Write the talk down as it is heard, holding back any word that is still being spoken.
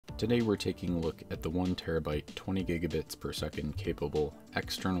Today we're taking a look at the 1TB 20 gigabits per second capable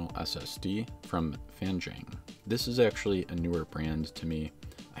external SSD from Fanxiang. This is actually a newer brand to me.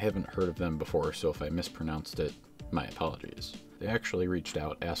 I haven't heard of them before, so if I mispronounced it, my apologies. They actually reached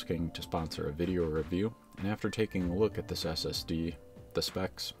out asking to sponsor a video review, and after taking a look at this SSD, the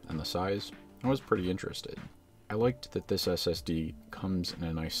specs, and the size, I was pretty interested. I liked that this SSD comes in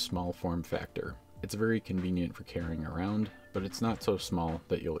a nice small form factor. It's very convenient for carrying around, but it's not so small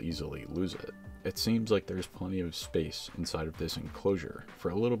that you'll easily lose it. It seems like there's plenty of space inside of this enclosure for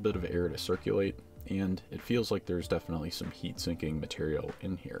a little bit of air to circulate, and it feels like there's definitely some heat sinking material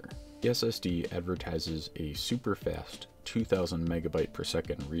in here. The SSD advertises a super fast 2000 megabyte per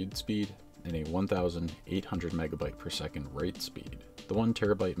second read speed and a 1800 megabyte per second write speed. The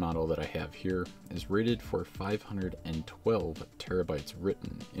 1TB model that I have here is rated for 512 terabytes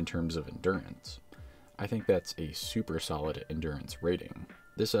written in terms of endurance. I think that's a super solid endurance rating.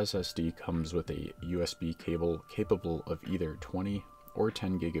 This SSD comes with a USB cable capable of either 20 or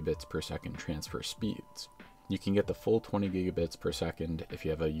 10 gigabits per second transfer speeds. You can get the full 20 gigabits per second if you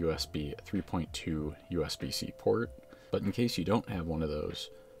have a USB 3.2 USB-C port, but in case you don't have one of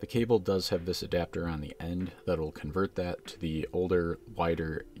those, the cable does have this adapter on the end that'll convert that to the older,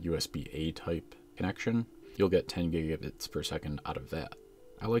 wider USB-A type connection. You'll get 10 gigabits per second out of that.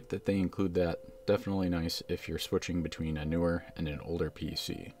 I like that they include that. Definitely nice if you're switching between a newer and an older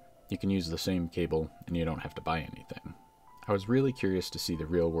PC. You can use the same cable and you don't have to buy anything. I was really curious to see the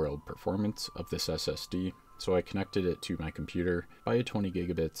real-world performance of this SSD, so I connected it to my computer by a 20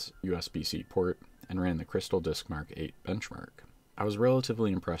 gigabits USB-C port and ran the Crystal Disk Mark 8 benchmark. I was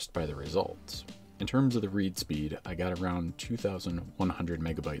relatively impressed by the results. In terms of the read speed, I got around 2100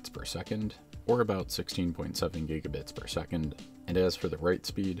 megabytes per second, or about 16.7 gigabits per second, and as for the write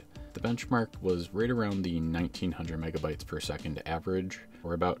speed, the benchmark was right around the 1900 megabytes per second average,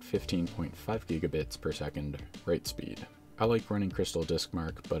 or about 15.5 gigabits per second write speed. I like running Crystal Disk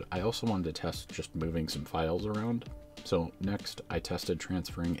Mark, but I also wanted to test just moving some files around. So next, I tested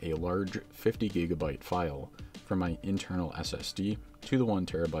transferring a large 50 gigabyte file from my internal SSD to the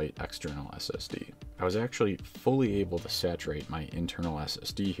 1TB external SSD. I was actually fully able to saturate my internal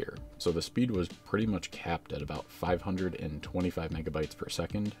SSD here, so the speed was pretty much capped at about 525 megabytes per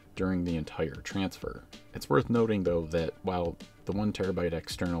second during the entire transfer. It's worth noting though that while the 1TB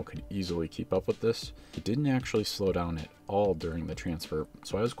external could easily keep up with this, it didn't actually slow down at all during the transfer,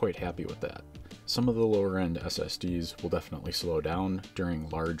 so I was quite happy with that. Some of the lower end SSDs will definitely slow down during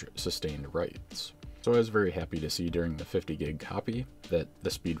large sustained writes. So I was very happy to see during the 50 gig copy that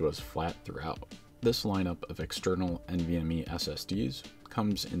the speed was flat throughout. This lineup of external NVMe SSDs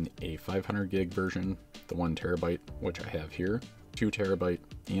comes in a 500 gig version, the 1TB, which I have here, 2TB,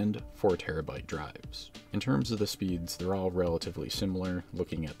 and 4TB drives. In terms of the speeds, they're all relatively similar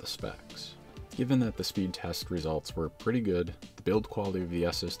looking at the specs. Given that the speed test results were pretty good, the build quality of the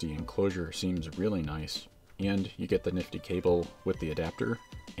SSD enclosure seems really nice, and you get the nifty cable with the adapter,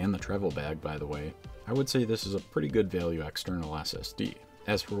 and the travel bag by the way, I would say this is a pretty good value external SSD.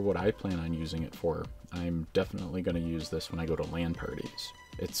 As for what I plan on using it for, I'm definitely going to use this when I go to LAN parties.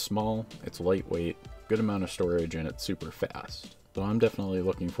 It's small, it's lightweight, good amount of storage, and it's super fast. So I'm definitely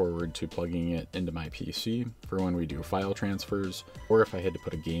looking forward to plugging it into my PC for when we do file transfers, or if I had to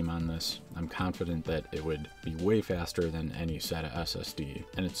put a game on this, I'm confident that it would be way faster than any SATA SSD,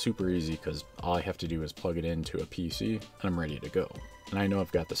 and it's super easy because all I have to do is plug it into a PC and I'm ready to go. And I know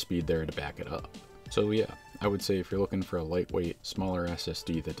I've got the speed there to back it up. So yeah, I would say if you're looking for a lightweight, smaller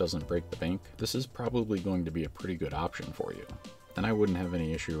SSD that doesn't break the bank, this is probably going to be a pretty good option for you. And I wouldn't have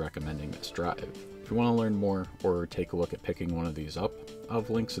any issue recommending this drive. If you want to learn more or take a look at picking one of these up, I'll have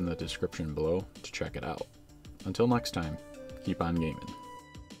links in the description below to check it out. Until next time, keep on gaming.